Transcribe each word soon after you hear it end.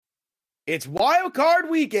It's Wild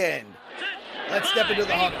Card Weekend. Let's step into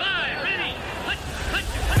the huddle.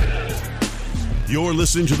 You're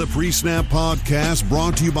listening to the Pre-Snap Podcast,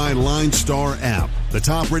 brought to you by Line Star App, the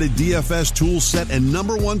top-rated DFS tool set and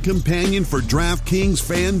 #1 companion for DraftKings,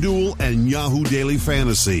 FanDuel, and Yahoo Daily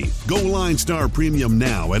Fantasy. Go Line Star Premium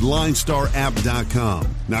now at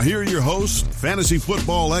linestarapp.com. Now here are your hosts, fantasy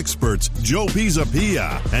football experts Joe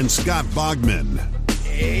Pisapia and Scott Bogman.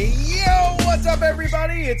 Hey, yo, what's up,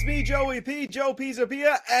 everybody? It's me, Joey P, Joe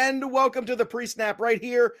Pisapia, and welcome to the Pre-Snap right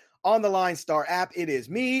here on the Line Star app. It is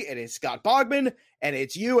me, it is Scott Bogman, and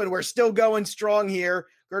it's you, and we're still going strong here,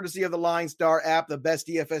 courtesy of the Line Star app, the best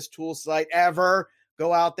DFS tool site ever.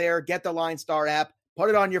 Go out there, get the Line Star app, put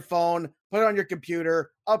it on your phone, put it on your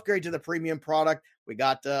computer, upgrade to the premium product. We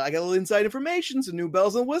got, I got a little inside information, some new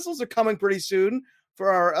bells and whistles are coming pretty soon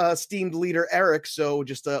for our esteemed leader, Eric, so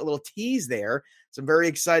just a little tease there. Some very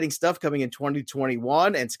exciting stuff coming in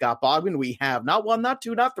 2021, and Scott Bogman, we have not one, not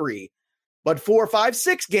two, not three, but 4, 5,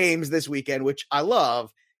 6 games this weekend, which I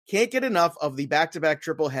love. Can't get enough of the back-to-back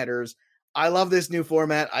triple headers. I love this new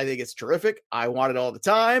format. I think it's terrific. I want it all the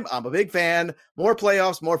time. I'm a big fan. More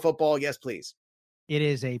playoffs, more football. Yes, please. It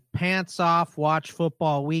is a pants-off watch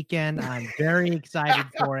football weekend. I'm very excited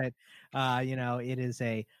for it. It is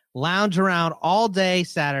a lounge around all day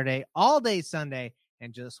Saturday, all day Sunday,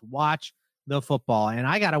 and just watch the football. And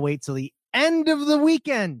I got to wait till the end of the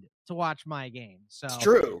weekend to watch my game. So it's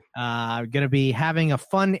true. I'm going to be having a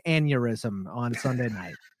fun aneurysm on Sunday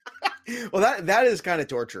night. Well, that is kind of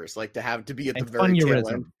torturous, like to be at the very tail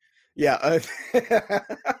end. Yeah.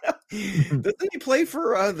 Doesn't he play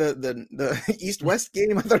for the East-West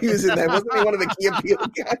game? I thought he was in that. Wasn't he one of the Key Appeal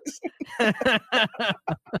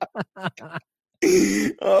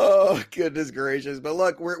guys? Oh, goodness gracious. But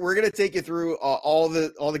look, we're going to take you through all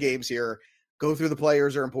the games here. Go through the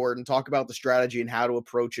players are important, talk about the strategy and how to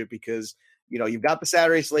approach it, because you've got the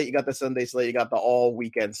Saturday slate, you got the Sunday slate, you got the all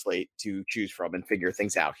weekend slate to choose from and figure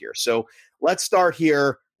things out here. So let's start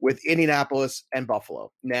here with Indianapolis and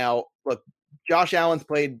Buffalo. Now, look, Josh Allen's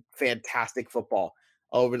played fantastic football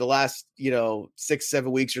over the last,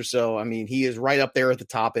 6-7 weeks or so. I mean, he is right up there at the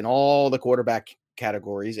top in all the quarterback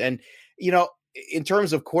categories. And, in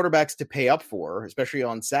terms of quarterbacks to pay up for, especially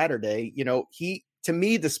on Saturday, to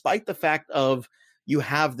me, despite the fact of you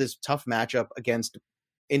have this tough matchup against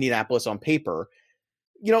Indianapolis on paper,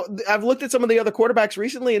 I've looked at some of the other quarterbacks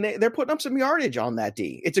recently, and they're putting up some yardage on that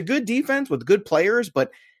D. It's a good defense with good players,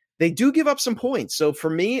 but they do give up some points. So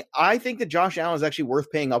for me, I think that Josh Allen is actually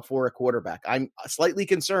worth paying up for a quarterback. I'm slightly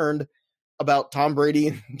concerned about Tom Brady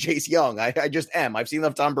and Chase Young. I just am. I've seen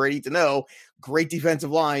enough Tom Brady to know great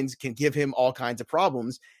defensive lines can give him all kinds of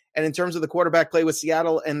problems. And in terms of the quarterback play with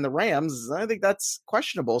Seattle and the Rams, I think that's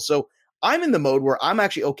questionable. So I'm in the mode where I'm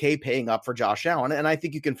actually okay paying up for Josh Allen, and I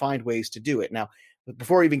think you can find ways to do it. Now,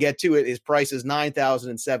 before we even get to it, his price is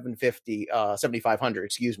 $9,750,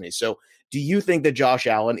 excuse me. So do you think that Josh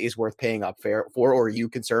Allen is worth paying up for, or are you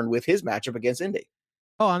concerned with his matchup against Indy?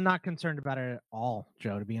 Oh, I'm not concerned about it at all,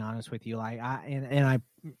 Joe, to be honest with you. I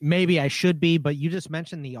maybe I should be, but you just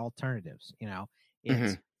mentioned the alternatives.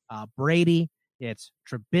 It's Brady, it's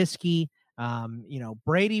Trubisky.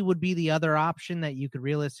 Brady would be the other option that you could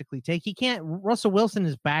realistically take. Russell Wilson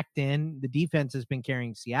is backed in. The defense has been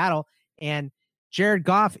carrying Seattle, and Jared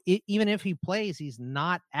Goff, even if he plays, he's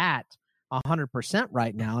not at 100%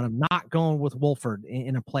 right now. And I'm not going with Wolford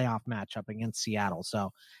in a playoff matchup against Seattle.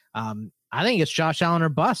 So I think it's Josh Allen or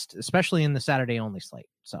bust, especially in the Saturday only slate.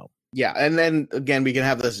 So. Yeah, and then, again, we can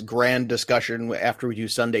have this grand discussion after we do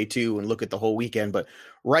Sunday, too, and look at the whole weekend. But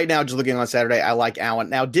right now, just looking on Saturday, I like Allen.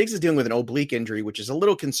 Now, Diggs is dealing with an oblique injury, which is a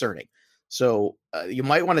little concerning. So you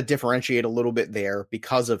might want to differentiate a little bit there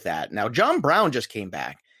because of that. Now, John Brown just came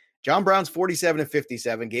back. John Brown's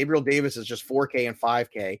 47-57. Gabriel Davis is just 4K and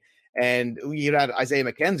 5K. And you had Isaiah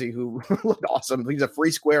McKenzie, who looked awesome. He's a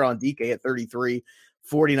free square on DK at 33,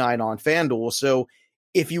 49 on FanDuel. So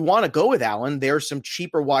if you want to go with Allen, there's some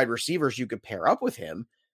cheaper wide receivers you could pair up with him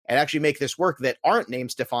and actually make this work that aren't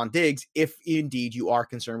named Stephon Diggs if indeed you are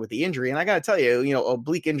concerned with the injury. And I got to tell you,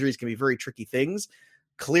 oblique injuries can be very tricky things,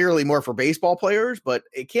 clearly more for baseball players, but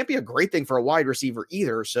it can't be a great thing for a wide receiver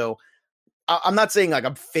either. So I'm not saying like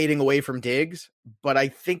I'm fading away from Diggs, but I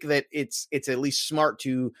think that it's at least smart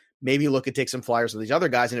to maybe look at take some flyers with these other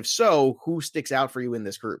guys. And if so, who sticks out for you in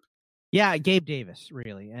this group? Yeah, Gabe Davis,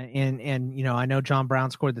 really. And I know John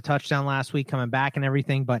Brown scored the touchdown last week coming back and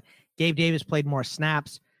everything, but Gabe Davis played more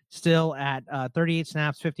snaps, still at 38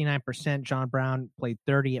 snaps, 59%. John Brown played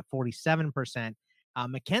 30 at 47%.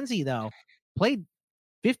 McKenzie, though, played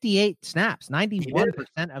 58 snaps, 91%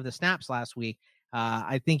 of the snaps last week.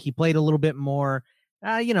 I think he played a little bit more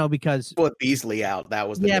Because put Beasley out. That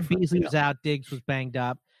was the difference. Beasley was out. Diggs was banged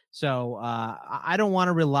up. So I don't want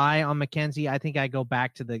to rely on McKenzie. I think I go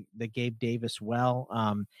back to the Gabe Davis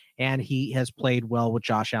and he has played well with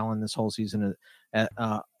Josh Allen this whole season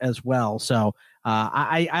as well. So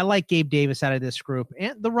I like Gabe Davis out of this group,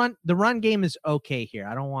 and the run game is okay here.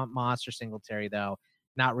 I don't want Moss or Singletary though.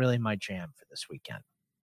 Not really my jam for this weekend.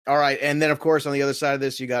 All right, and then of course on the other side of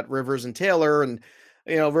this, you got Rivers and Taylor, and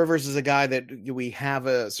Rivers is a guy that we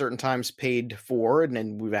have certain times paid for, and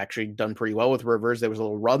then we've actually done pretty well with Rivers. There was a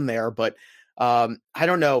little run there, but I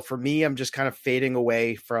don't know. For me, I'm just kind of fading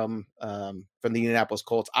away from the Indianapolis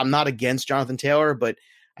Colts. I'm not against Jonathan Taylor, but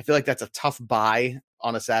I feel like that's a tough buy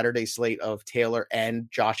on a Saturday slate of Taylor and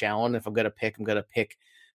Josh Allen. If I'm going to pick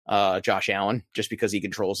Josh Allen just because he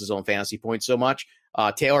controls his own fantasy points so much.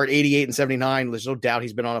 Taylor at 88 and 79. There's no doubt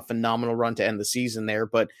he's been on a phenomenal run to end the season there,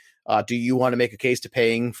 but do you want to make a case to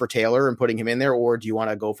paying for Taylor and putting him in there, or do you want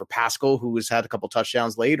to go for Pascal, who has had a couple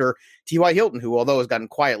touchdowns late, or T.Y. Hilton, who, although has gotten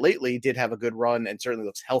quiet lately, did have a good run and certainly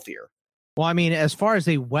looks healthier? Well, I mean, as far as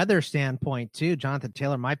a weather standpoint, too, Jonathan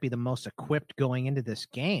Taylor might be the most equipped going into this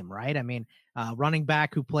game, right? I mean, running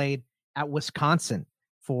back who played at Wisconsin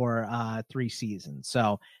for 3 seasons.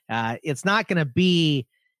 So it's not going to be,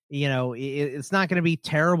 it's not going to be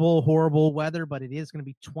terrible, horrible weather, but it is going to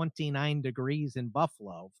be 29 degrees in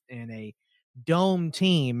Buffalo in a dome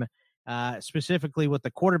team, specifically with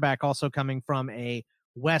the quarterback also coming from a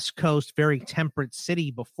West Coast, very temperate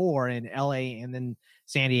city before in LA and then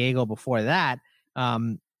San Diego before that.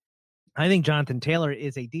 I think Jonathan Taylor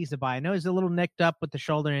is a decent buy. I know he's a little nicked up with the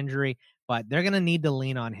shoulder injury, but they're going to need to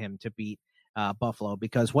lean on him to beat Buffalo,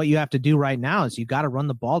 because what you have to do right now is you got to run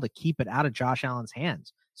the ball to keep it out of Josh Allen's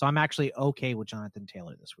hands. So I'm actually okay with Jonathan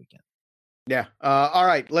Taylor this weekend. Yeah. All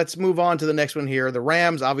right. Let's move on to the next one here. The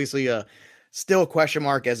Rams, obviously, still a question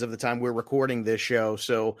mark as of the time we're recording this show.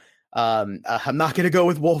 So I'm not going to go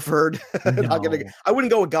with Wolford. No. I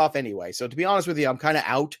wouldn't go with Goff anyway. So to be honest with you, I'm kind of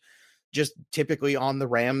out just typically on the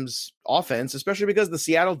Rams offense, especially because the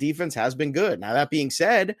Seattle defense has been good. Now, that being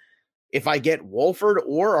said, if I get Wolford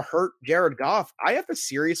or a hurt Jared Goff, I have to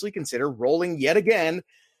seriously consider rolling yet again.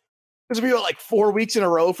 This will be like 4 weeks in a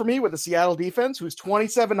row for me with the Seattle defense, who's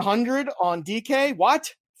 2,700 on DK.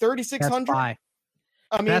 What? 3,600? I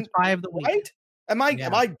mean, that's 5 of the week. Right? Am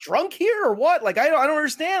I drunk here or what? Like, I don't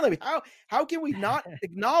understand. Like, how can we not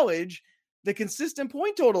acknowledge the consistent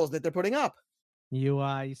point totals that they're putting up? You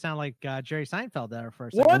sound like Jerry Seinfeld there for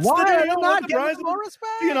a second. What's Why the are you not getting more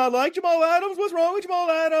respect? Do you not like Jamal Adams? What's wrong with Jamal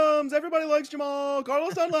Adams? Everybody likes Jamal.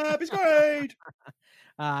 Carlos Dunlap, he's great.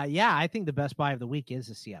 Yeah, I think the best buy of the week is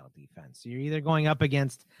the Seattle defense. You're either going up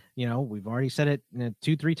against, we've already said it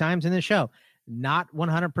 2-3 times in this show, not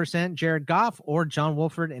 100% Jared Goff or John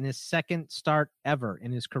Wolford in his second start ever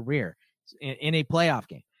in his career in a playoff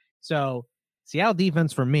game. So Seattle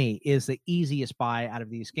defense for me is the easiest buy out of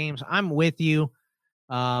these games. I'm with you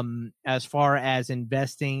as far as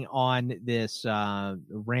investing on this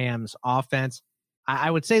Rams offense.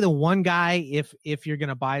 I would say the one guy, if you're going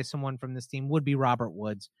to buy someone from this team, would be Robert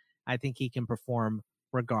Woods. I think he can perform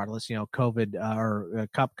regardless, COVID or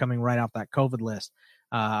Cup coming right off that COVID list.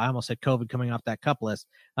 I almost said COVID coming off that Cup list.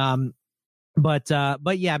 But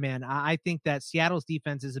yeah, man, I think that Seattle's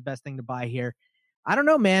defense is the best thing to buy here. I don't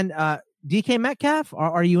know, man. DK Metcalf,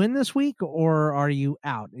 are you in this week or are you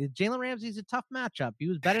out? Jalen Ramsey's a tough matchup. He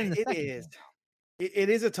was better in the second game. It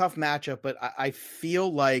is a tough matchup, but I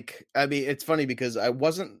feel like, it's funny because I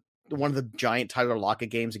wasn't one of the giant Tyler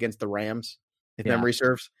Lockett games against the Rams, if memory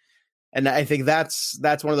serves. And I think that's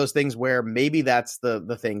one of those things where maybe that's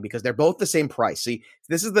the thing, because they're both the same price. See,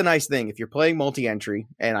 this is the nice thing. If you're playing multi-entry,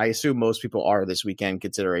 and I assume most people are this weekend,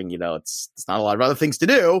 considering, it's not a lot of other things to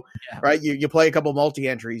do, right? You play a couple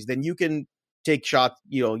multi-entries, then you can take shots.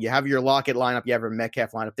 You have your Lockett lineup, you have your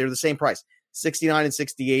Metcalf lineup. They're the same price. 69 and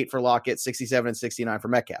 68 for Lockett, 67 and 69 for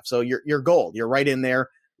Metcalf. So you're gold. You're right in there.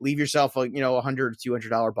 Leave yourself a $100 to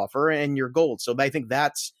 $200 buffer, and you're gold. So I think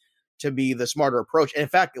that's to be the smarter approach. And in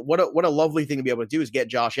fact, what a lovely thing to be able to do is get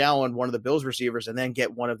Josh Allen, one of the Bills receivers, and then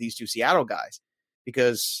get one of these two Seattle guys,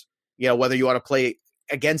 because whether you want to play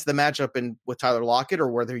against the matchup with Tyler Lockett,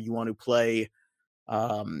 or whether you want to play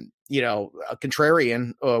a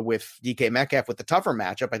contrarian with DK Metcalf with the tougher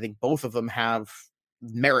matchup, I think both of them have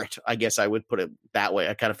merit. I guess I would put it that way.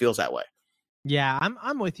 It kind of feels that way. Yeah,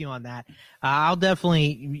 I'm with you on that. I'll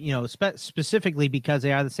definitely, specifically because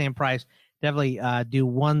they are the same price, definitely do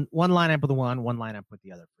one lineup with one lineup with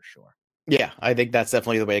the other for sure. Yeah, I think that's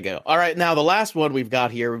definitely the way to go. All right, now the last one we've got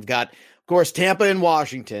here, of course, Tampa and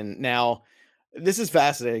Washington. Now, This is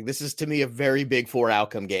fascinating. This is, to me, a very big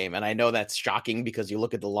 4-outcome game. And I know that's shocking because you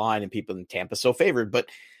look at the line and people in Tampa so favored. But,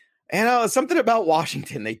 something about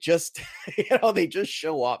Washington. They just, they just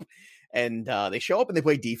show up. And they show up and they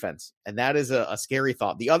play defense. And that is a scary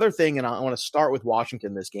thought. The other thing, and I want to start with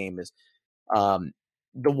Washington this game, is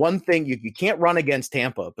the one thing you can't run against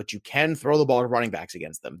Tampa, but you can throw the ball to running backs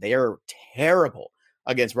against them. They are terrible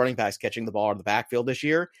against running backs catching the ball out of the backfield this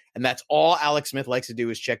year. And that's all Alex Smith likes to do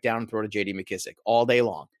is check down and throw to J.D. McKissic all day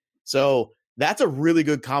long. So that's a really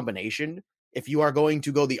good combination. If you are going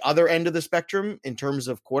to go the other end of the spectrum in terms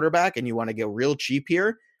of quarterback and you want to get real cheap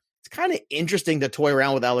here, it's kind of interesting to toy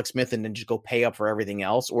around with Alex Smith and then just go pay up for everything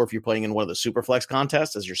else. Or if you're playing in one of the super flex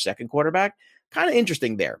contests as your second quarterback, kind of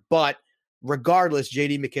interesting there. But regardless,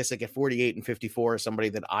 J.D. McKissic at 48 and 54 is somebody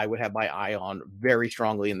that I would have my eye on very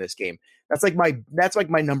strongly in this game. That's like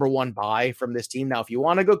my number one buy from this team. Now, if you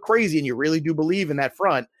want to go crazy and you really do believe in that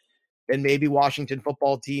front, then maybe Washington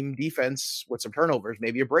football team defense with some turnovers,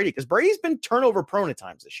 maybe a Brady, because Brady's been turnover prone at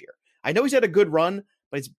times this year. I know he's had a good run,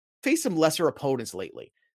 but he's faced some lesser opponents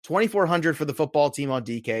lately. 2,400 for the football team on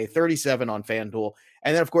DK, 37 on FanDuel.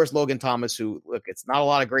 And then, of course, Logan Thomas, who, look, it's not a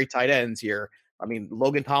lot of great tight ends here. I mean,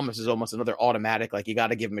 Logan Thomas is almost another automatic. Like, you got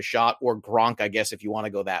to give him a shot, or Gronk, I guess, if you want to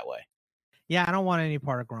go that way. Yeah, I don't want any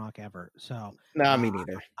part of Gronk ever. So no, me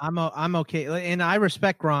neither. I'm okay, and I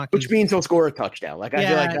respect Gronk, which means he'll score a touchdown. Like, I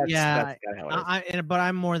feel like that's how it is. But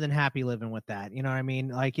I'm more than happy living with that. You know what I mean?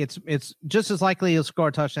 Like, it's just as likely he'll score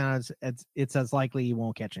a touchdown as it's as likely he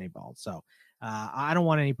won't catch any balls. So I don't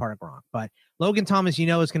want any part of Gronk. But Logan Thomas, is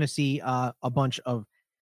going to see a bunch of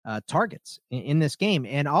targets in this game,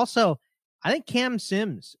 and also I think Cam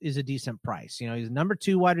Sims is a decent price. He's number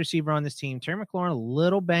 2 wide receiver on this team. Terry McLaurin a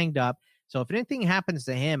little banged up. So if anything happens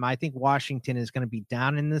to him, I think Washington is going to be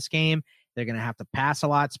down in this game. They're going to have to pass a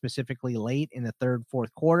lot, specifically late in the third,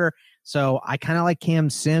 fourth quarter. So I kind of like Cam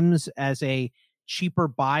Sims as a cheaper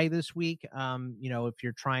buy this week. If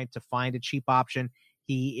you're trying to find a cheap option,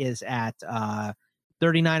 he is at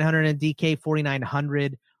 3,900 in DK,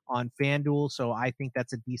 4,900 on FanDuel. So I think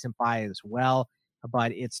that's a decent buy as well.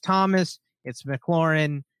 But it's Thomas, it's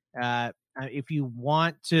McLaurin. If you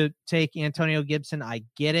want to take Antonio Gibson, I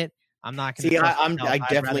get it. I'm not going to. I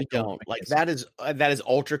definitely don't. Like, that is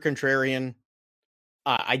ultra contrarian.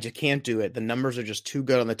 I just can't do it. The numbers are just too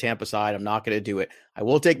good on the Tampa side. I'm not going to do it. I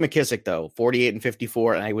will take McKissic though, 48 and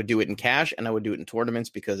 54, and I would do it in cash and I would do it in tournaments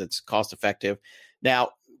because it's cost effective. Now,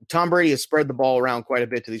 Tom Brady has spread the ball around quite a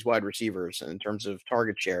bit to these wide receivers in terms of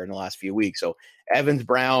target share in the last few weeks. So Evans,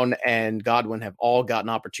 Brown, and Godwin have all gotten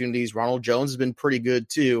opportunities. Ronald Jones has been pretty good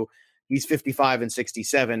too. He's 55 and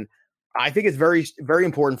 67. I think it's very, very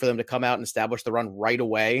important for them to come out and establish the run right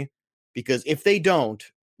away, because if they don't,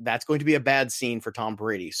 that's going to be a bad scene for Tom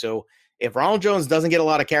Brady. So if Ronald Jones doesn't get a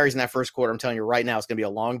lot of carries in that first quarter, I'm telling you right now, it's going to be a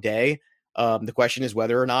long day. The question is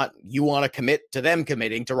whether or not you want to commit to them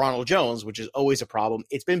committing to Ronald Jones, which is always a problem.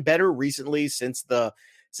 It's been better recently since the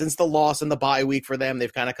loss in the bye week for them.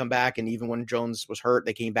 They've kind of come back, and even when Jones was hurt,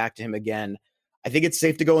 they came back to him again. I think it's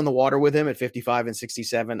safe to go in the water with him at 55 and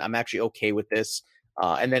 67. I'm actually okay with this.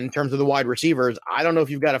 And then in terms of the wide receivers, I don't know if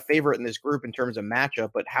you've got a favorite in this group in terms of matchup,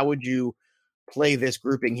 but how would you play this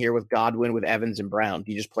grouping here with Godwin, with Evans, and Brown?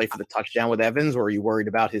 Do you just play for the touchdown with Evans, or are you worried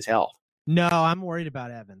about his health? No, I'm worried about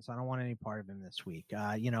Evans. I don't want any part of him this week.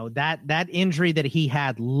 That injury that he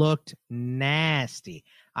had looked nasty.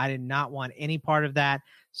 I did not want any part of that.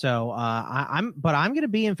 So I'm going to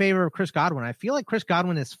be in favor of Chris Godwin. I feel like Chris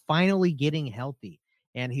Godwin is finally getting healthy,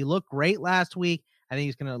 and he looked great last week. I think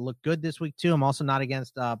he's going to look good this week too. I'm also not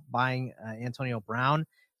against buying Antonio Brown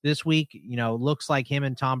this week. Looks like him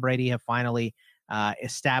and Tom Brady have finally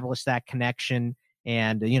established that connection.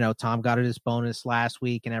 And, Tom got his bonus last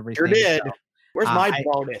week and everything. Sure did. So, Where's my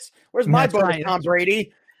bonus? Where's my bonus, right, Tom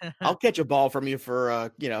Brady? I'll catch a ball from you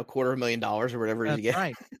for, $250,000 or whatever you get.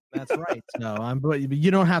 Right. That's right. So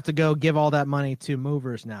you don't have to go give all that money to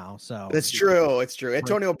movers now. So it's true. It's true.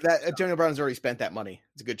 Antonio Brown's already spent that money.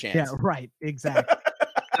 It's a good chance. Yeah, right. Exactly.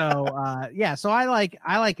 So I like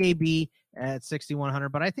AB at 6,100,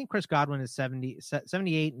 but I think Chris Godwin is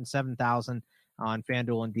 78 and 7,000 on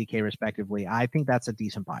FanDuel and DK respectively. I think that's a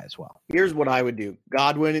decent buy as well. Here's what I would do.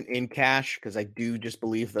 Godwin in cash, because I do just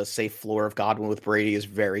believe the safe floor of Godwin with Brady is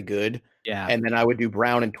very good. Yeah. And then I would do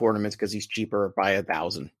Brown in tournaments because he's cheaper by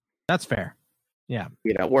 1,000. That's fair. Yeah.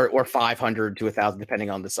 Or 500 to 1,000 depending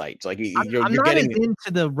on the site. So like you're not getting into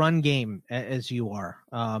the run game as you are.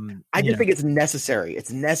 I just think it's necessary.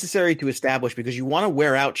 It's necessary to establish, because you want to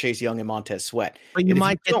wear out Chase Young and Montez Sweat. But you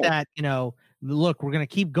might get that, look, we're going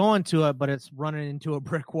to keep going to it, but it's running into a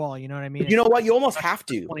brick wall. You know what I mean? You know what? You almost have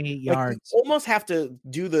to 28 yards. You almost have to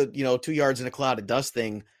do the 2 yards in a cloud of dust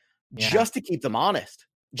thing just to keep them honest,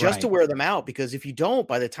 just to wear them out. Because if you don't,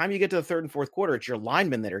 by the time you get to the third and fourth quarter, it's your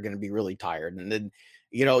linemen that are going to be really tired. And then,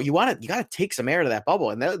 you got to take some air to that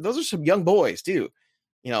bubble. And those are some young boys too.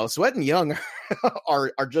 Sweat and Young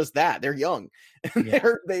are just that. They're young. Yeah.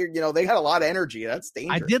 they got a lot of energy. That's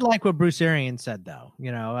dangerous. I did like what Bruce Arians said, though.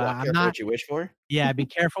 I'm not what you wish for. Yeah, be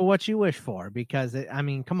careful what you wish for, because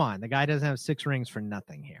come on, the guy doesn't have 6 rings for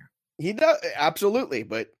nothing here. He does, absolutely,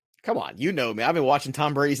 but come on, me. I've been watching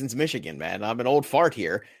Tom Brady since Michigan, man. I'm an old fart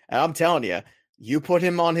here, and I'm telling you, you put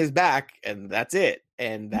him on his back, and that's it.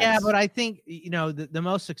 And yeah, but I think the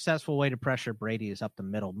most successful way to pressure Brady is up the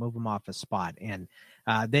middle, move him off his spot, and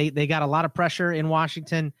they got a lot of pressure in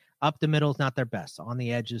Washington. Up the middle is not their best. On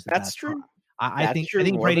the edges, that's true. I think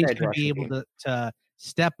Brady's going to be able to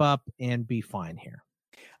step up and be fine here.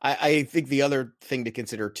 I think the other thing to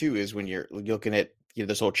consider too is when you're looking at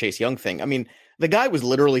this whole Chase Young thing. I mean, the guy was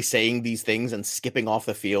literally saying these things and skipping off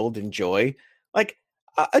the field in joy. Like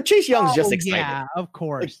Chase Young's just excited. Yeah, of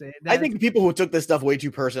course. I think people who took this stuff way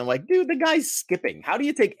too personal, like, dude, the guy's skipping. How do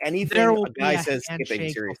you take anything a guy says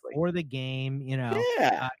skipping seriously? For the game,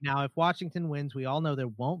 Yeah. Now, if Washington wins, we all know there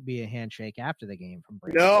won't be a handshake after the game from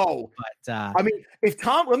Brady. No. But I mean,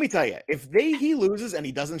 let me tell you, if he loses and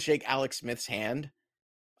he doesn't shake Alex Smith's hand,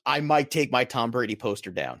 I might take my Tom Brady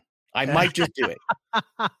poster down. I might just do it.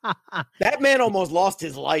 That man almost lost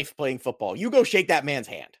his life playing football. You go shake that man's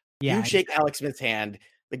hand. Yeah, you shake Alex Smith's hand.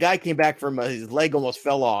 The guy came back from his leg almost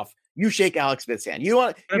fell off. You shake Alex Smith's hand. You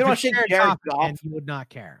want to shake Jared Goff? You would not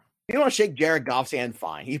care. You want to shake Jared Goff's hand?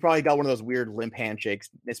 Fine. He probably got one of those weird limp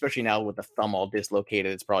handshakes, especially now with the thumb all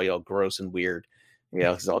dislocated. It's probably all gross and weird.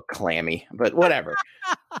 It's all clammy. But whatever.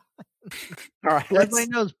 All right. Everybody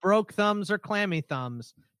knows broke thumbs or clammy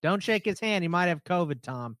thumbs. Don't shake his hand. He might have COVID,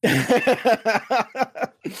 Tom.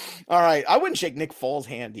 All right. I wouldn't shake Nick Foles'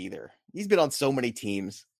 hand either. He's been on so many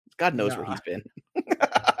teams. God knows where he's been.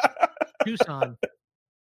 Tucson.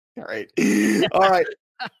 All right. All right.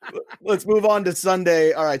 Let's move on to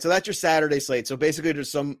Sunday. All right. So that's your Saturday slate. So basically to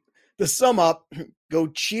sum up, go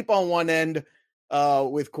cheap on one end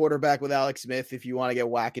with quarterback with Alex Smith if you want to get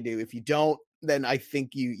wackadoo. If you don't, then I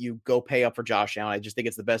think you go pay up for Josh Allen. I just think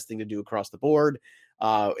it's the best thing to do across the board.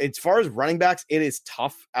 As far as running backs, it is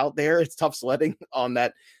tough out there. It's tough sledding on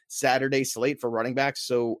that Saturday slate for running backs.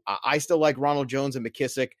 So I still like Ronald Jones and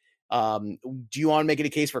McKissick. Do you want to make it a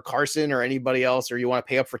case for Carson or anybody else, or you want to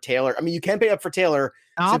pay up for Taylor? I mean, you can pay up for Taylor.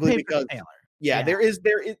 I'll pay for Taylor. Yeah, there is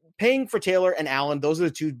paying for Taylor and Allen. Those are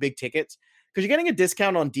the two big tickets because you're getting a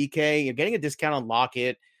discount on DK. You're getting a discount on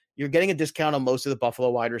Lockett. You're getting a discount on most of the Buffalo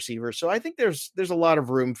wide receivers. So I think there's a lot of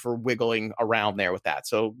room for wiggling around there with that.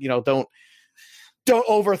 So, don't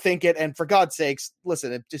overthink it. And for God's sakes,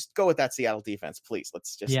 listen, just go with that Seattle defense, please.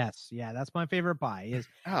 Let's just. Yes. Yeah. That's my favorite buy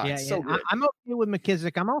so good. I'm okay with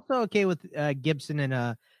McKissick. I'm also okay with Gibson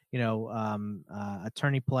and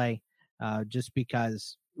attorney play just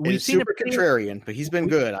because we've seen super contrarian, but he's been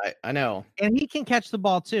good. I know. And he can catch the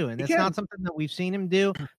ball too. And it's not something that we've seen him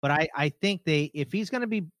do, but I think if he's going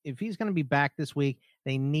to be back this week,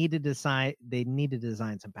 they need to design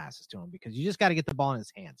some passes to him because you just got to get the ball in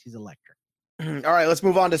his hands. He's electric. All right, let's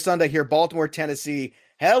move on to Sunday here. Baltimore, Tennessee.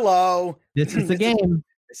 Hello. This is the game.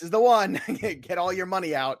 This is the one. Get all your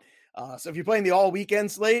money out. So if you're playing the all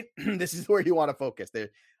weekend slate, this is where you want to focus.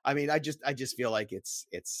 I mean, I just feel like it's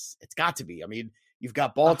got to be. I mean, you've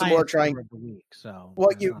got Baltimore trying the week. So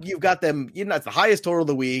you've got them. It's the highest total of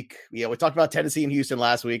the week. We talked about Tennessee and Houston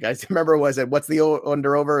last week. I remember what's the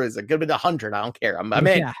under over? Is it going to be 100? I don't care. I'm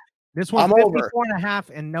in. Yeah. This one's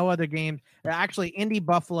 54.5 and no other game. Actually, Indy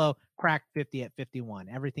Buffalo cracked 50 at 51.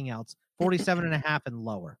 Everything else 47.5 and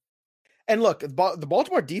lower. And look, the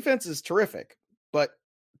Baltimore defense is terrific, but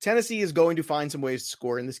Tennessee is going to find some ways to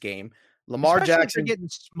score in this game. Lamar Jackson getting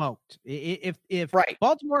smoked. If right.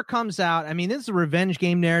 Baltimore comes out, I mean, this is a revenge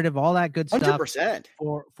game narrative, all that good stuff 100%.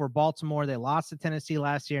 for Baltimore. They lost to Tennessee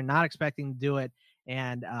last year, not expecting to do it.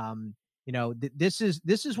 And this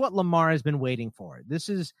is what Lamar has been waiting for. This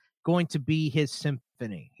is going to be his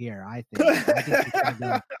symphony here, I think. I think he's going to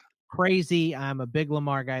go crazy. I'm a big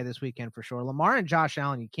Lamar guy this weekend for sure. Lamar and Josh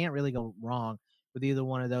Allen, you can't really go wrong with either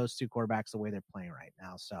one of those two quarterbacks the way they're playing right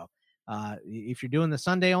now. So if you're doing the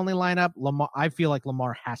Sunday only lineup, Lamar, I feel like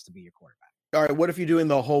Lamar has to be your quarterback. All right, what if you're doing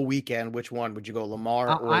the whole weekend? Which one would you go,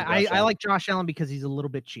 Lamar or I like Josh Allen because he's a little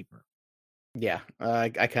bit cheaper. Yeah, I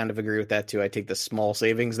kind of agree with that too. I take the small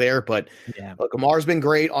savings there, but yeah, look, Lamar's been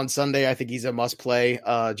great on Sunday. I think he's a must play.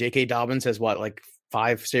 J.K. Dobbins has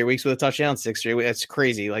 5 straight weeks with a touchdown, 6 straight weeks. That's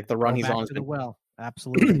crazy. Like the run he's on.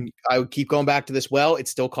 Absolutely. I would keep going back to this.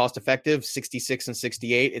 It's still cost effective, 66 and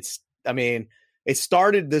 68. It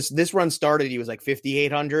started this run started. He was like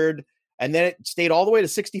 5,800, and then it stayed all the way to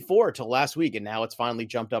 64 till last week, and now it's finally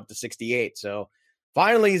jumped up to 68. So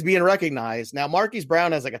finally, he's being recognized. Now, Marquise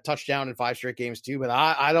Brown has like a touchdown in 5 straight games too, but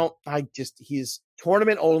he's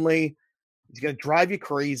tournament only. He's gonna drive you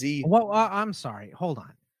crazy. Well, I'm sorry. Hold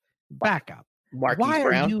on. Back up. Marquise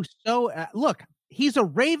Brown. Are you so? Look, he's a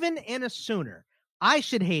Raven and a Sooner. I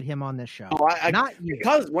should hate him on this show. Not you.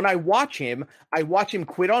 Because when I watch him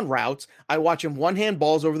quit on routes. I watch him one-hand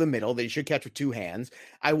balls over the middle that he should catch with 2 hands.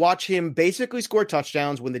 I watch him basically score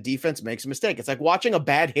touchdowns when the defense makes a mistake. It's like watching a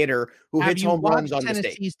bad hitter who hits home runs on mistake.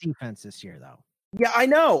 Tennessee's defense this year, though. Yeah, I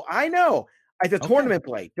know. At the tournament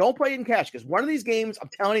play, don't play it in cash, because one of these games, I'm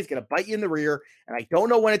telling you, it's going to bite you in the rear, and I don't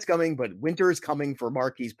know when it's coming, but winter is coming for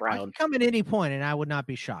Marquise Brown. It could come at any point, and I would not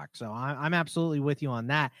be shocked. So I'm absolutely with you on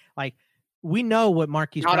that. Like, we know what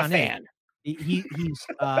Marquise Not Brown a fan. is. He's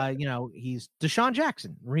he's Deshaun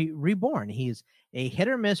Jackson reborn. He's a hit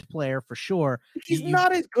or miss player for sure. He's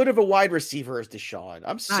not as good of a wide receiver as Deshaun.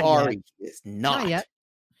 I'm sorry, he is not.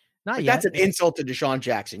 Not yet. That's an insult to Deshaun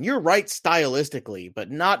Jackson. You're right stylistically,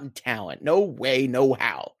 but not in talent. No way, no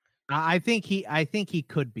how. I think he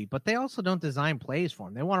could be, but they also don't design plays for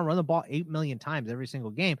him. They want to run the ball 8 million times every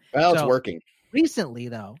single game. Well, it's working. Recently,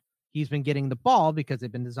 though, he's been getting the ball because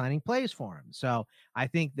they've been designing plays for him. So I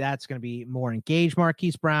think that's going to be more engaged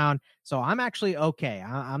Marquise Brown. So I'm actually okay.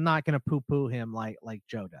 I'm not going to poo-poo him like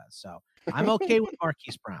Joe does. So I'm okay with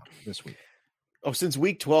Marquise Brown this week. Since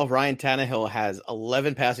week 12, Ryan Tannehill has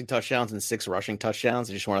 11 passing touchdowns and 6 rushing touchdowns.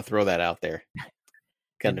 I just want to throw that out there.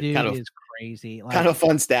 Kind of is crazy. Kind of a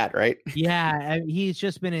fun stat, right? Yeah, he's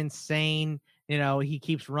just been insane. He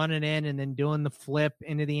keeps running in and then doing the flip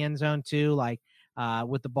into the end zone too, like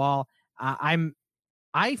with the ball. I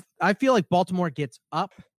feel like Baltimore gets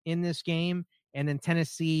up in this game, and then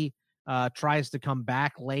Tennessee tries to come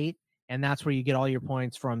back late, and that's where you get all your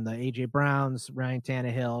points from the A.J. Browns, Ryan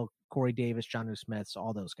Tannehill, Corey Davis, Jonnu Smiths,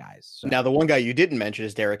 all those guys. So. Now, the one guy you didn't mention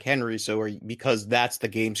is Derrick Henry. So because that's the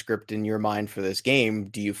game script in your mind for this game,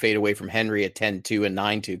 do you fade away from Henry at 10-2 and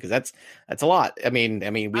 9-2? Because that's a lot. I mean,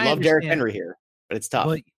 we love Derrick Henry here, but it's tough.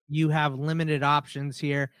 But you have limited options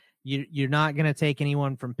here. You're not going to take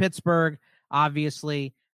anyone from Pittsburgh,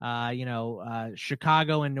 obviously.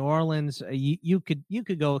 Chicago and New Orleans. You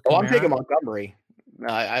could go. Oh, I'm taking Montgomery.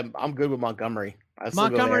 I'm good with Montgomery.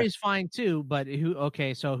 Montgomery's fine too, but who?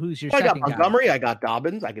 Okay, so who's your? I got Montgomery. Guy? I got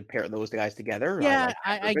Dobbins. I could pair those guys together. Yeah,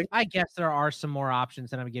 I guess there are some more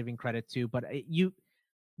options that I'm giving credit to, but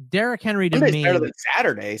Derrick Henry to me better than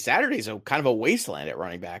Saturday. Saturday's kind of a wasteland at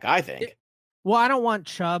running back, I think. Well, I don't want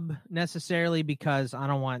Chubb necessarily because I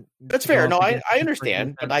don't want. That's fair. No, I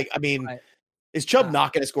understand, but I mean. Is Chubb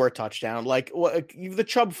not going to score a touchdown? The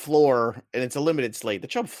Chubb floor, and it's a limited slate. The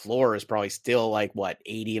Chubb floor is probably still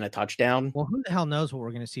 80 and a touchdown. Well, who the hell knows what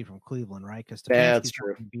we're going to see from Cleveland, right? Because that's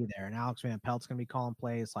true. Going to be there, and Alex Van Pelt's going to be calling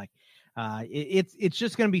plays. It's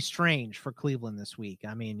just going to be strange for Cleveland this week.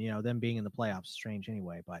 I mean, them being in the playoffs is strange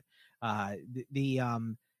anyway. But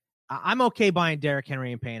I'm okay buying Derrick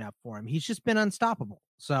Henry and paying up for him. He's just been unstoppable.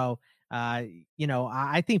 So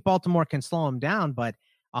I think Baltimore can slow him down, but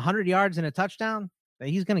 100 yards and a touchdown,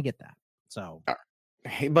 he's going to get that. So,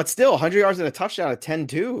 but still 100 yards and a touchdown at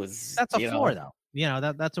 10-2 is that's a floor though.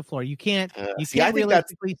 That's a floor. You can't can't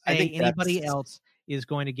realistically say anybody else is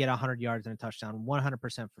going to get 100 yards and a touchdown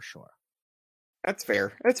 100% for sure. That's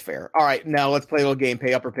fair. All right. Now let's play a little game.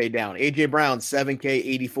 Pay up or pay down. AJ Brown, 7K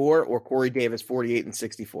 84 or Corey Davis, 48 and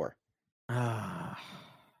 64.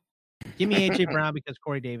 Give me AJ Brown because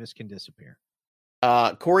Corey Davis can disappear.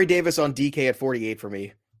 Corey Davis on DK at 48 for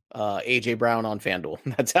me. AJ Brown on FanDuel.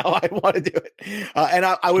 That's how I want to do it. And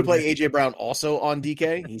I would play AJ Brown also on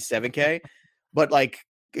DK. He's 7K. But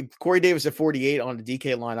Corey Davis at 48 on the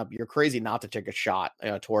DK lineup, you're crazy not to take a shot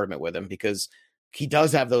in a tournament with him because he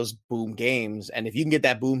does have those boom games. And if you can get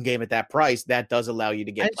that boom game at that price, that does allow you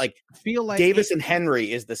to get feel like Davis and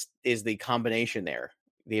Henry is the combination there.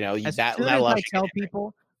 As soon as I tell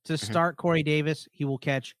people to start Corey Davis, he will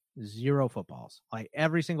catch 0 footballs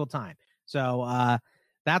every single time. So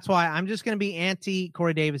that's why I'm just going to be anti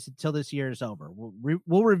Corey Davis until this year is over.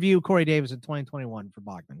 We'll review Corey Davis in 2021 for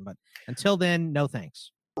Bogman, but until then, no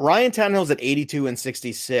thanks. Ryan Tannehill's at 82 and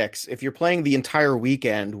 66. If you're playing the entire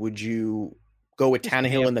weekend, would you go with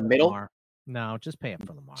Tannehill in the middle? Lamar. No, just pay up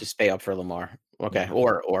for Lamar. Just pay up for Lamar. Okay, yeah.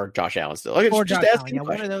 or Josh Allen still. Okay, or Josh Allen. Yeah,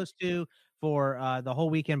 one of those two for the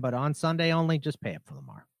whole weekend, but on Sunday only, just pay up for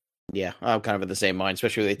Lamar. Yeah, I'm kind of in the same mind,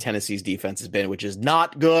 especially with Tennessee's defense has been, which is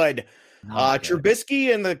not good. Not good.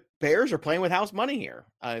 Trubisky and the Bears are playing with house money here.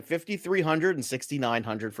 5,300 and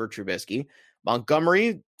 6,900 for Trubisky.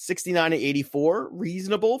 Montgomery, 69 to 84.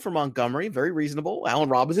 Reasonable for Montgomery. Very reasonable. Allen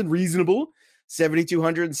Robinson, reasonable.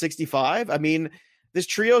 7,265. I mean, this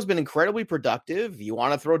trio has been incredibly productive. You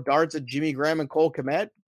want to throw darts at Jimmy Graham and Cole Kmet,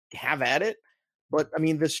 have at it. But, I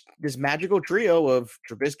mean, this magical trio of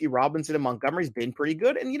Trubisky, Robinson, and Montgomery has been pretty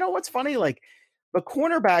good. And you know what's funny? Like, the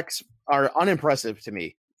cornerbacks are unimpressive to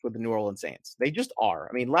me with the New Orleans Saints. They just are.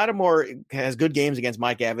 I mean, Lattimore has good games against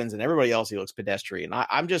Mike Evans, and everybody else, he looks pedestrian.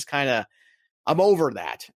 I'm just kind of – I'm over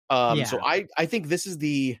that. So I think this is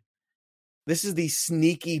the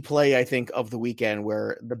sneaky play, I think, of the weekend,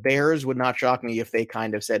 where the Bears would not shock me if they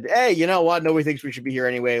kind of said, hey, you know what? Nobody thinks we should be here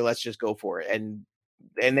anyway. Let's just go for it. And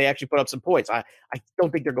they actually put up some points. I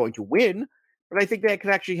don't think they're going to win, but I think they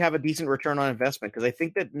could actually have a decent return on investment, because I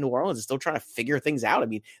think that New Orleans is still trying to figure things out. I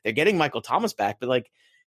mean, they're getting Michael Thomas back, but like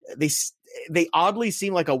they oddly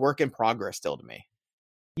seem like a work in progress still to me.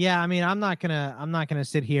 Yeah, I mean, I'm not gonna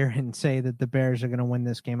sit here and say that the Bears are gonna win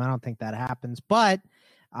this game. I don't think that happens, but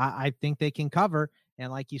I think they can cover.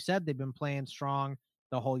 And like you said, they've been playing strong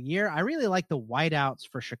the whole year. I really like the wideouts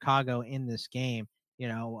for Chicago in this game. You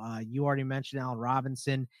know, you already mentioned Allen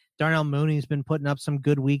Robinson. Darnell Mooney's been putting up some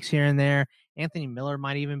good weeks here and there. Anthony Miller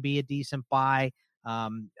might even be a decent buy.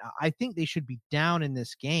 I think they should be down in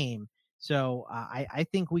this game. So I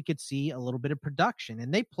think we could see a little bit of production.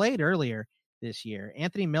 And they played earlier this year.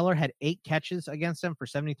 Anthony Miller had 8 catches against them for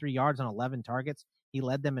 73 yards on 11 targets. He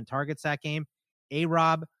led them in targets that game.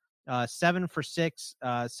 A-Rob, 7 for 6,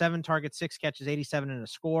 7 targets, 6 catches, 87 and a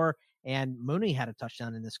score. And Mooney had a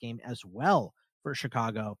touchdown in this game as well for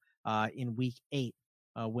Chicago in week 8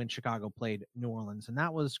 when Chicago played New Orleans. And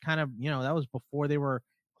that was kind of, that was before they were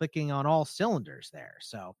clicking on all cylinders there.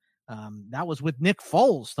 So that was with Nick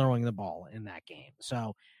Foles throwing the ball in that game.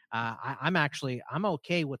 So I'm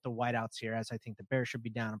okay with the wideouts here, as I think the Bears should be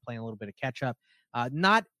down and playing a little bit of catch up.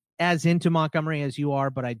 Not as into Montgomery as you are,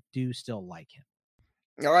 but I do still like him.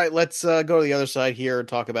 All right, let's go to the other side here and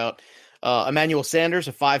talk about Emmanuel Sanders,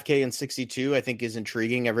 a 5K and 62, I think is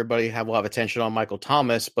intriguing. Everybody will have attention on Michael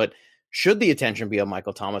Thomas, but should the attention be on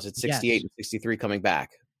Michael Thomas at 68 and 63 coming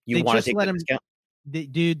back? You want to take that discount? They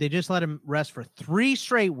just let him rest for 3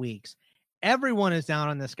 straight weeks. Everyone is down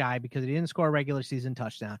on this guy because he didn't score a regular season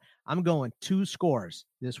touchdown. I'm going 2 scores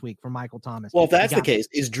this week for Michael Thomas. Well, if that's the case,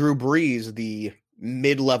 is Drew Brees the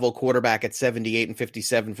mid-level quarterback at 78 and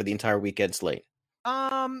 57 for the entire weekend slate?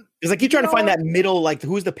 Because I keep trying to find that middle, like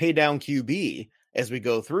who's the pay down QB as we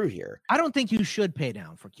go through here. I don't think you should pay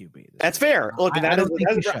down for QB. That's fair. Look, I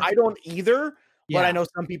don't either, but I know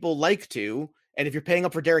some people like to. And if you're paying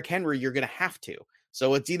up for Derrick Henry, you're going to have to.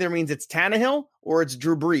 So it's either means it's Tannehill or it's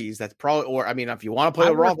Drew Brees. That's probably, or I mean, if you want to play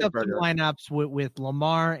the Roethlisberger lineups with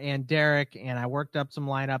Lamar and Derrick, and I worked up some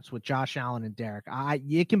lineups with Josh Allen and Derrick.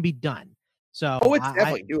 It can be done. So it's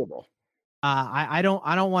definitely doable. I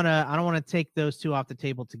don't want to take those two off the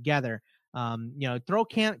table together. Throw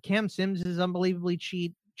Cam Sims is unbelievably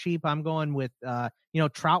cheap. I'm going with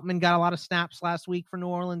Troutman got a lot of snaps last week for New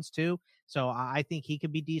Orleans too, so I think he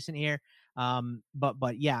could be decent here.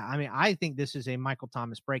 But yeah, I mean, I think this is a Michael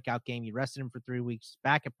Thomas breakout game. You rested him for 3 weeks,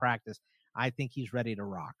 back at practice. I think he's ready to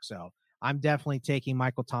rock. So I'm definitely taking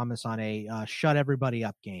Michael Thomas on a shut everybody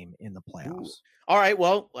up game in the playoffs. Ooh. All right,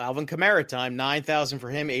 well, Alvin Kamara time, 9,000 for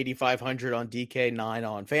him, 8,500 on DK, 9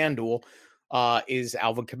 on FanDuel. Is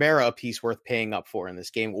Alvin Kamara a piece worth paying up for in this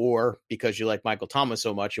game, or because you like Michael Thomas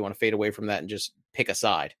so much, you want to fade away from that and just pick a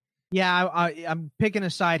side? Yeah, I'm picking a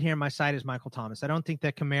side here. My side is Michael Thomas. I don't think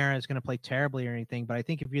that Kamara is going to play terribly or anything, but I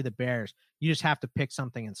think if you're the Bears, you just have to pick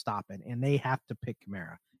something and stop it, and they have to pick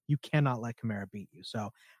Kamara. You cannot let Kamara beat you. So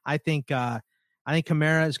I think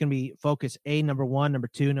Kamara is going to be focus number 1, number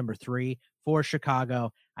 2, number 3 for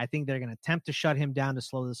Chicago. I think they're going to attempt to shut him down to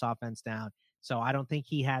slow this offense down. So I don't think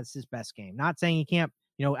he has his best game. Not saying he can't.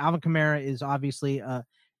 Alvin Kamara is obviously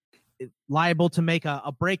liable to make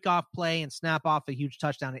a break-off play and snap off a huge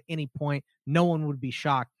touchdown at any point. No one would be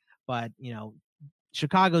shocked. But,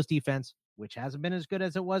 Chicago's defense, which hasn't been as good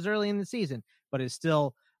as it was early in the season, but is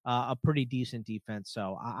still a pretty decent defense.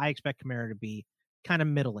 So I expect Kamara to be kind of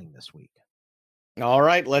middling this week. All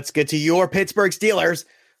right, let's get to your Pittsburgh Steelers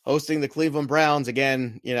hosting the Cleveland Browns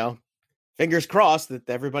again. Fingers crossed that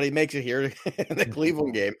everybody makes it here in the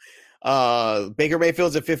Cleveland game. Baker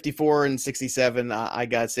Mayfield's at 54 and 67. I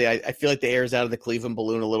got to say, I feel like the air's out of the Cleveland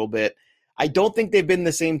balloon a little bit. I don't think they've been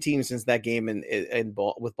the same team since that game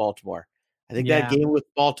with Baltimore. I think that game with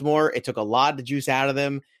Baltimore, it took a lot of juice out of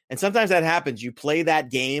them. And sometimes that happens. You play that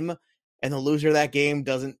game and the loser of that game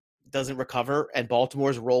doesn't recover, and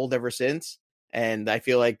Baltimore's rolled ever since. And I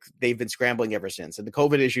feel like they've been scrambling ever since. And the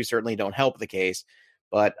COVID issues certainly don't help the case.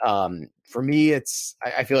 But for me,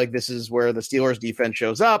 I feel like this is where the Steelers defense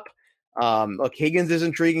shows up. Look, Higgins is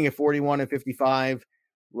intriguing at 41 and 55.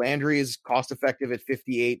 Landry is cost effective at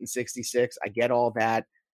 58 and 66. I get all that.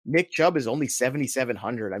 Nick Chubb is only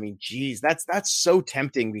 7,700. I mean, geez, that's so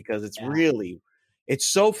tempting because it's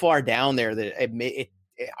so far down there that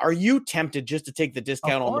are you tempted just to take the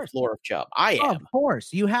discount on the floor of Chubb? I am. Of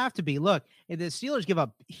course, you have to be. Look, the Steelers give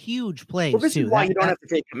up huge plays. Well, this too. is why you don't have to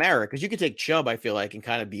take Kamara, because you could take Chubb, I feel like, and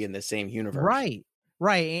kind of be in the same universe.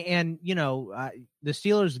 Right. And, the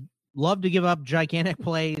Steelers love to give up gigantic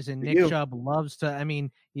plays, and Nick Chubb loves to. I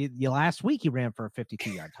mean, last week he ran for a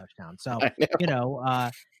 52-yard touchdown. So,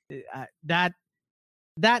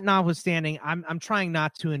 that notwithstanding, I'm trying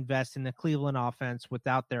not to invest in the Cleveland offense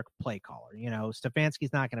without their play caller.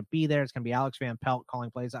 Stefanski's not going to be there. It's going to be Alex Van Pelt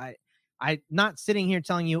calling plays. I'm not sitting here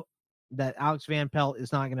telling you that Alex Van Pelt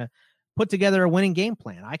is not going to put together a winning game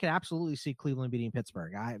plan. I could absolutely see Cleveland beating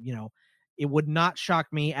Pittsburgh. It would not shock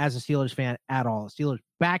me as a Steelers fan at all. Steelers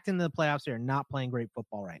backed into the playoffs. They're not playing great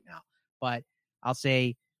football right now. But I'll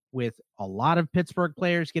say, with a lot of Pittsburgh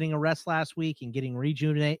players getting a rest last week and getting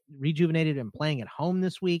rejuvenated and playing at home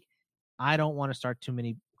this week, I don't want to start too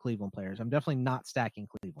many Cleveland players. I'm definitely not stacking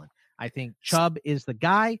Cleveland. I think Chubb is the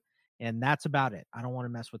guy, and that's about it. I don't want to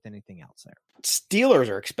mess with anything else there. Steelers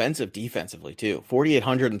are expensive defensively too.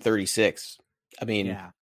 4,836. I mean,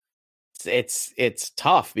 it's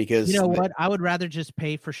tough because you know what? I would rather just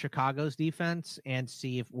pay for Chicago's defense and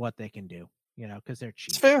see what they can do. Because they're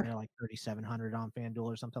cheap. They're like 3,700 on FanDuel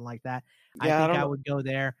or something like that. Yeah, I would go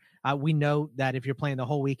there. We know that if you're playing the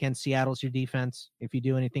whole weekend, Seattle's your defense. If you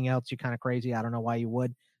do anything else, you're kind of crazy. I don't know why you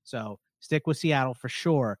would. So stick with Seattle for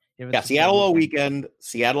sure. Seattle all weekend,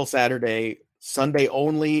 Seattle Saturday, Sunday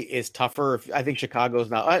only is tougher. I think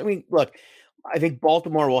Chicago's not. I mean, look, I think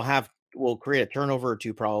Baltimore will create a turnover or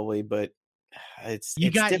two probably, but they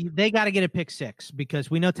got to get a pick six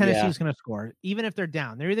because we know Tennessee's going to score. Even if they're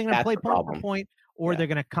down, they're either going to play point for point or they're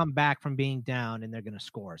going to come back from being down and they're going to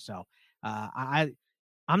score. So I'm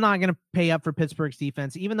not going to pay up for Pittsburgh's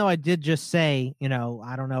defense, even though I did just say, I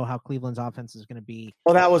don't know how Cleveland's offense is going to be.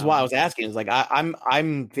 Well, that was why I was asking. It's like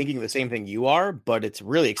I'm thinking the same thing you are, but it's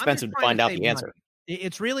really expensive to find out the answer.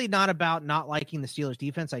 It's really not about not liking the Steelers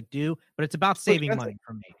defense. I do, but it's about saving money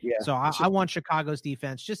for me. Yeah, so I want Chicago's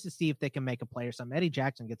defense just to see if they can make a play or something. Eddie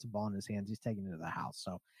Jackson gets a ball in his hands. He's taking it to the house.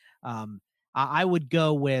 So I would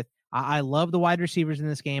go with, I love the wide receivers in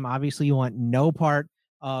this game. Obviously you want no part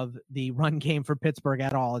of the run game for Pittsburgh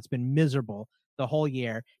at all. It's been miserable the whole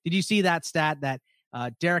year. Did you see that stat that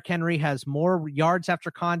Derrick Henry has more yards after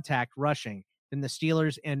contact rushing than the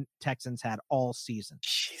Steelers and Texans had all season?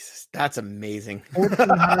 Jesus, that's amazing.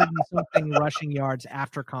 1,400 and something rushing yards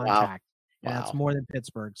after contact. Wow. And that's more than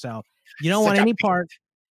Pittsburgh. So you don't want any part.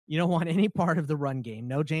 You don't want any part of the run game.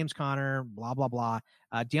 No James Conner, blah, blah, blah.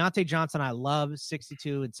 Deontay Johnson, I love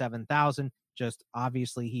 62 and 7,000. Just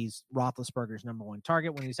obviously he's Roethlisberger's number one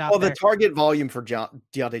target when he's out there. The target volume for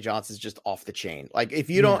Deontay Johnson is just off the chain. Like if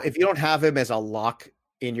you don't have him as a lock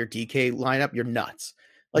in your DK lineup, you're nuts.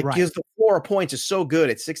 Because the floor of points is so good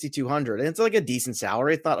at 6,200, and it's like a decent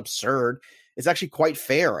salary. It's not absurd. It's actually quite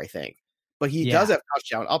fair, I think. But he does have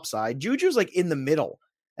touchdown upside. Juju's like in the middle,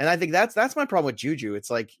 and I think that's my problem with Juju. It's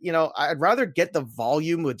like, I'd rather get the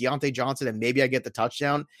volume with Deontay Johnson and maybe I get the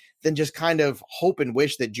touchdown than just kind of hope and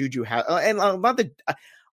wish that Juju has. And not that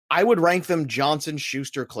I would rank them Johnson,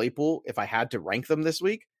 Schuster, Claypool if I had to rank them this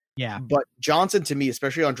week. Yeah, but Johnson to me,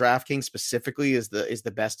 especially on DraftKings specifically, is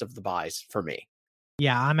the best of the buys for me.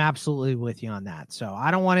 Yeah, I'm absolutely with you on that. So I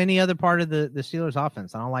don't want any other part of the Steelers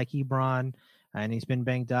offense. I don't like Ebron, and he's been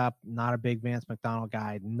banged up. Not a big Vance McDonald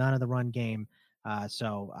guy. None of the run game.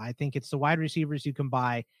 So I think it's the wide receivers you can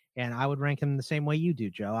buy, and I would rank them the same way you do,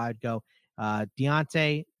 Joe. I'd go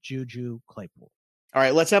Deontay, Juju, Claypool. All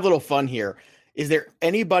right, let's have a little fun here. Is there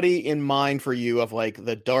anybody in mind for you of like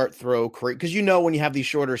the dart throw? Because when you have these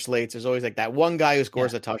shorter slates, there's always like that one guy who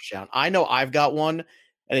scores a touchdown. I know I've got one,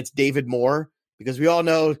 and it's David Moore. Because we all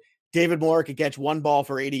know David Moore could catch one ball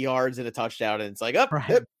for 80 yards and a touchdown. And it's like,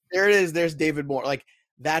 there it is. There's David Moore. Like,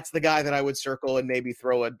 that's the guy that I would circle and maybe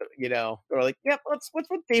throw or like, let's put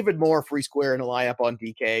David Moore free square in a lineup on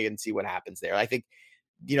DK and see what happens there. I think,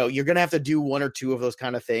 you're going to have to do one or two of those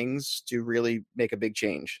kind of things to really make a big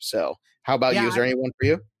change. So how about you? Is there anyone for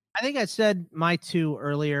you? I think I said my two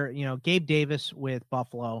earlier, Gabe Davis with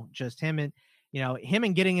Buffalo, just him and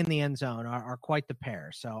getting in the end zone are quite the pair.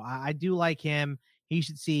 So I do like him. He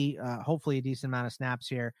should see hopefully a decent amount of snaps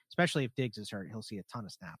here, especially if Diggs is hurt. He'll see a ton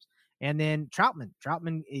of snaps. And then Troutman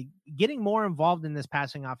getting more involved in this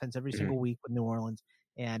passing offense every single week with New Orleans.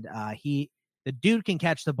 And the dude can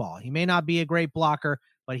catch the ball. He may not be a great blocker,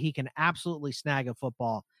 but he can absolutely snag a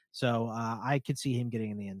football. So I could see him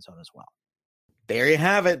getting in the end zone as well. There you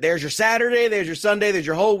have it. There's your Saturday. There's your Sunday. There's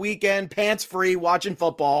your whole weekend, pants free, watching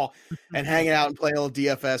football and hanging out and playing a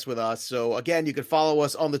little DFS with us. So again, you can follow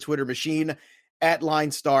us on the Twitter machine at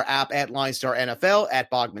LineStar app, at LineStar NFL,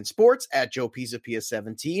 at Bogman Sports, at Joe Pisapia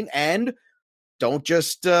 17. And don't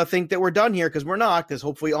just think that we're done here, because we're not, because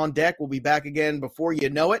hopefully On Deck will be back again before you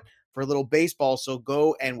know it for a little baseball. So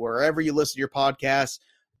go, and wherever you listen to your podcasts,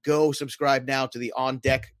 go subscribe now to the On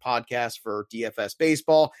Deck podcast for DFS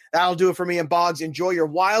baseball. That'll do it for me and Boggs. Enjoy your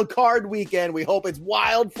wild card weekend. We hope it's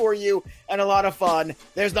wild for you and a lot of fun.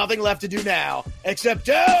 There's nothing left to do now except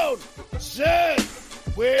down, sit,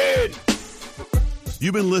 win.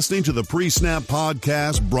 You've been listening to the Pre-Snap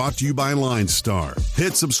Podcast, brought to you by LineStar.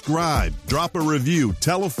 Hit subscribe, drop a review,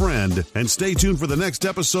 tell a friend, and stay tuned for the next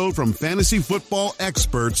episode from fantasy football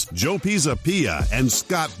experts Joe Pisapia and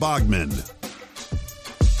Scott Bogman.